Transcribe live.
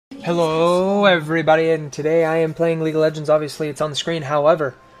Hello everybody, and today I am playing League of Legends. Obviously it's on the screen,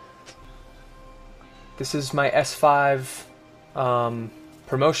 however this is my S5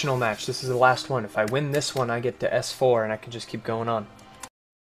 promotional match. This is the last one. If I win this one I get to S4 and I can just keep going on.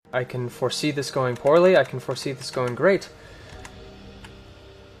 I can foresee this going poorly, I can foresee this going great.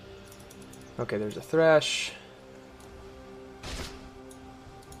 Okay, there's a Thresh.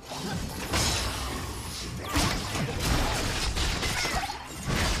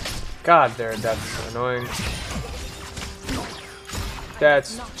 God, that's annoying.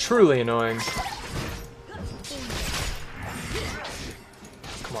 That's truly annoying.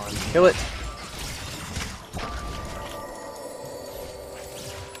 Come on, kill it.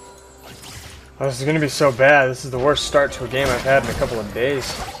 Oh, this is gonna be so bad. This is the worst start to a game I've had in a couple of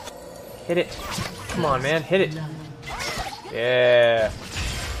days. Hit it. Come on, man, hit it. Yeah.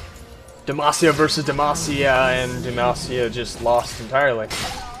 Demacia versus Demacia, and Demacia just lost entirely.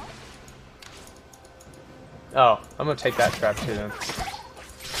 Oh, I'm gonna take that trap too then.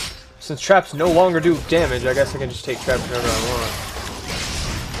 Since traps no longer do damage, I guess I can just take traps whenever I want.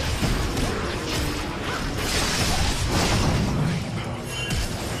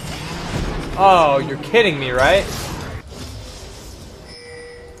 Oh, you're kidding me, right?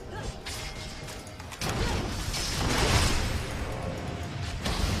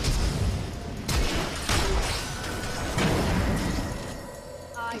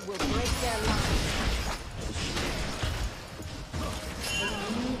 I will break their line.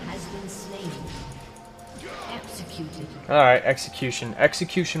 Alright, execution.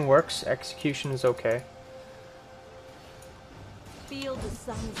 Execution works. Execution is okay. Feel the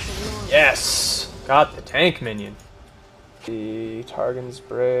sun's Yes! Got the tank minion. The Targon's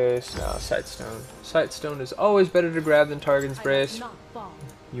Brace. No, Sightstone. Sightstone is always better to grab than Targon's Brace.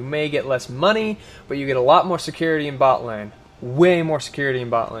 You may get less money, but you get a lot more security in bot lane. Way more security in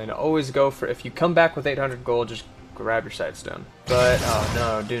bot lane. Always go for, if you come back with 800 gold, just grab your Sightstone. But, oh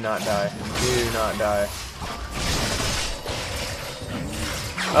no, do not die. Do not die.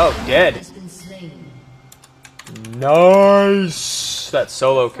 Oh, dead. Nice! That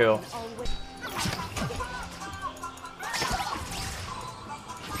solo kill.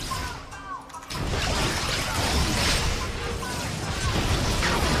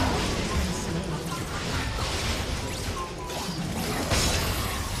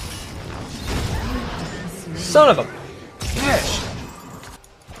 Son of a bitch!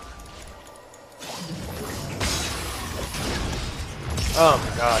 Oh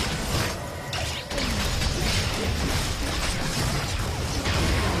my god.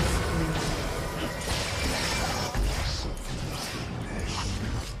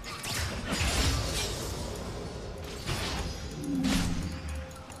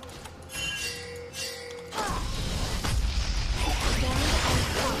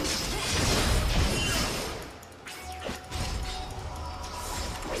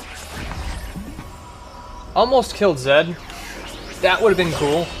 Almost killed Zed. That would have been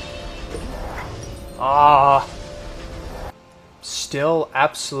cool. Ah. Still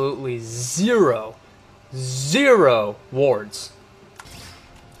absolutely zero wards.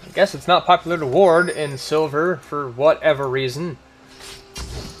 I guess it's not popular to ward in silver for whatever reason.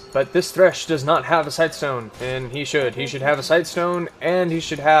 But this Thresh does not have a Sightstone, and he should. He should have a Sightstone, and he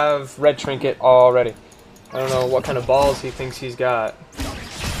should have Red Trinket already. I don't know what kind of balls he thinks he's got,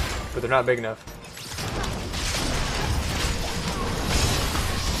 but they're not big enough.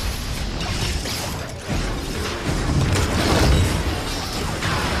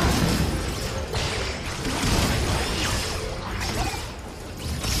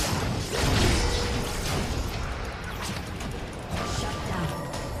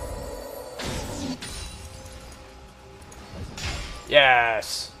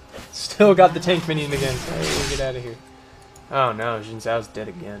 Yes! Still got the tank minion again. Hey, get out of here. Oh no, Jin Zhao's dead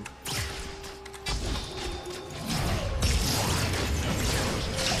again.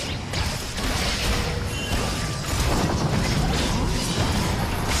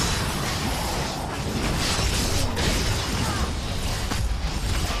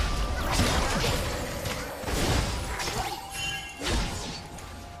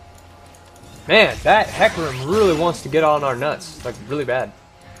 Man, that Hecarim really wants to get on our nuts, like really bad.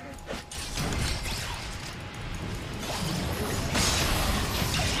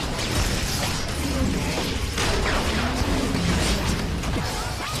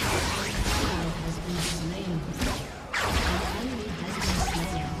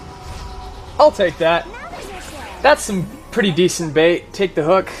 I'll take that. That's some pretty decent bait. Take the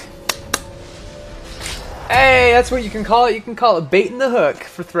hook. Hey, that's what you can call it. You can call it bait in the hook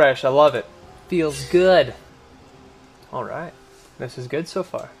for Thresh. I love it. Feels good. Alright. This is good so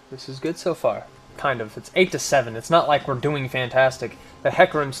far. This is good so far. Kind of. It's 8-7. It's not like we're doing fantastic. The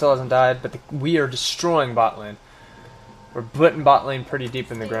Hecarim still hasn't died, but we are destroying bot lane. We're putting bot lane pretty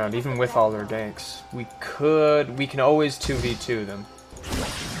deep in the ground, even with all their ganks. We can always 2v2 them.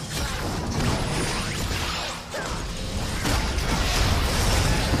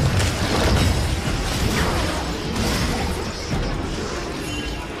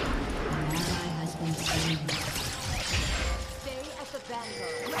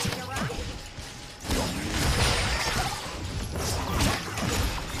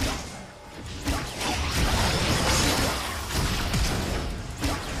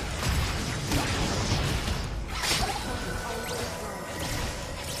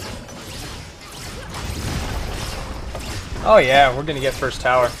 Oh yeah, we're gonna get first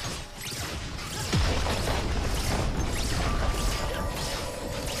tower.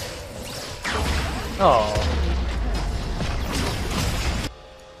 Oh.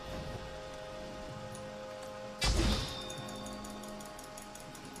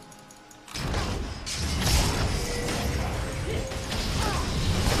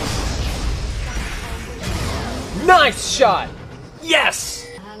 Nice shot! Yes!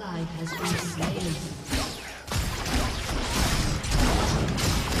 Ally has been slain.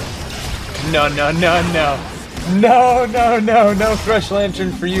 No, no, no, no. No, no, no, no Thresh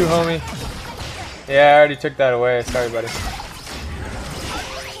Lantern for you, homie. Yeah, I already took that away. Sorry, buddy.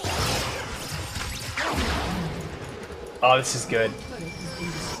 Oh, this is good.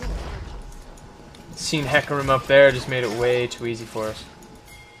 Seeing Hecarim up there just made it way too easy for us.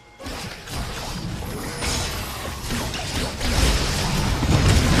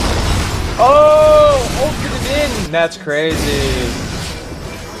 Oh! Open it in! That's crazy.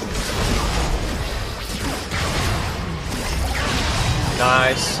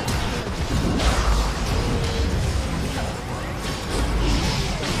 Nice.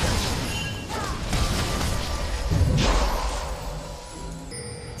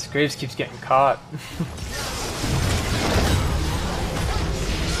 This Graves keeps getting caught.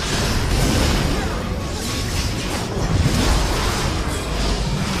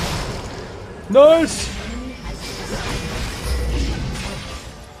 Nice!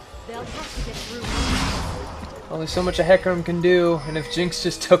 They'll have to get through. Only so much a Hecarim can do, and if Jinx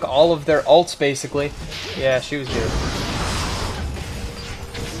just took all of their ults, basically, yeah, she was good.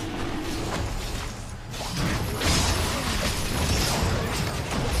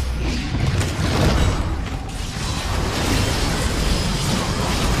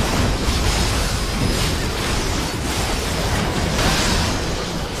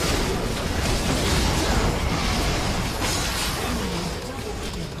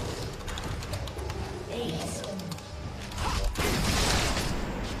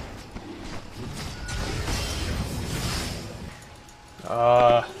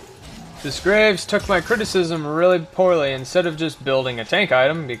 This Graves took my criticism really poorly. Instead of just building a tank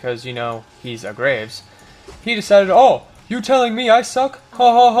item, because, you know, he's a Graves, he decided, oh, you telling me I suck?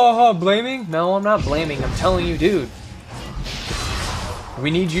 Ha ha ha ha, blaming? No, I'm not blaming, I'm telling you, dude.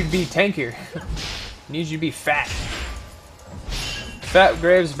 We need you to be tankier. We need you to be fat. Fat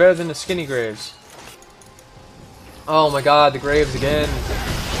Graves better than the skinny Graves. Oh my god, the Graves again.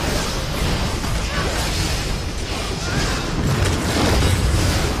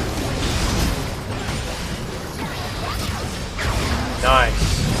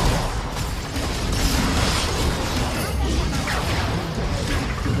 Nice.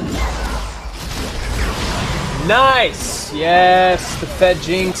 Nice! Yes, the Fed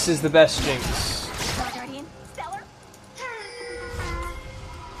Jinx is the best Jinx. Guardian, Stellar.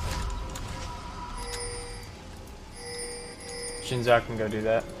 Shinzak can go do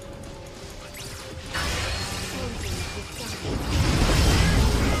that.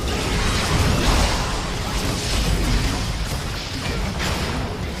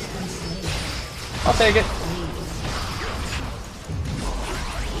 I'll take it.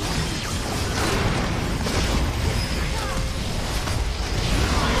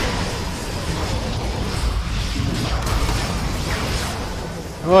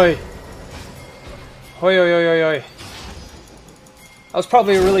 Oi. Oi, oi, oi, oi, oi. That was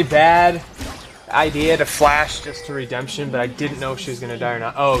probably a really bad idea to flash just to redemption, but I didn't know if she was gonna die or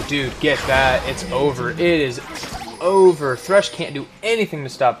not. Oh, dude, get that. It's over. It is over. Thresh can't do anything to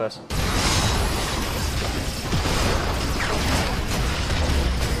stop us.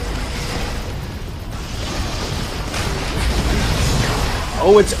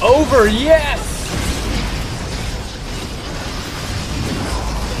 Oh, it's over! Yes!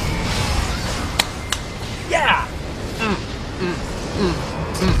 Yeah!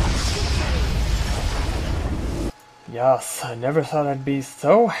 Yes, I never thought I'd be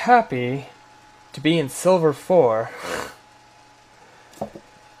so happy to be in Silver 4.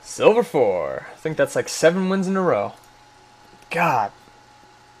 Silver 4. I think that's like 7 wins in a row. God.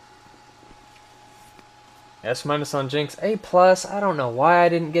 S minus on Jinx. A plus. I don't know why I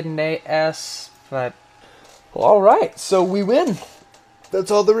didn't get an S, but... Well, alright, so we win. That's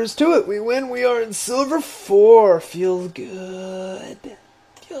all there is to it. We win. We are in Silver 4. Feels good.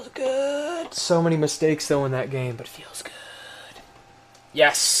 Feels good. So many mistakes, though, in that game, but feels good.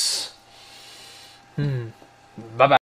 Yes. Bye-bye.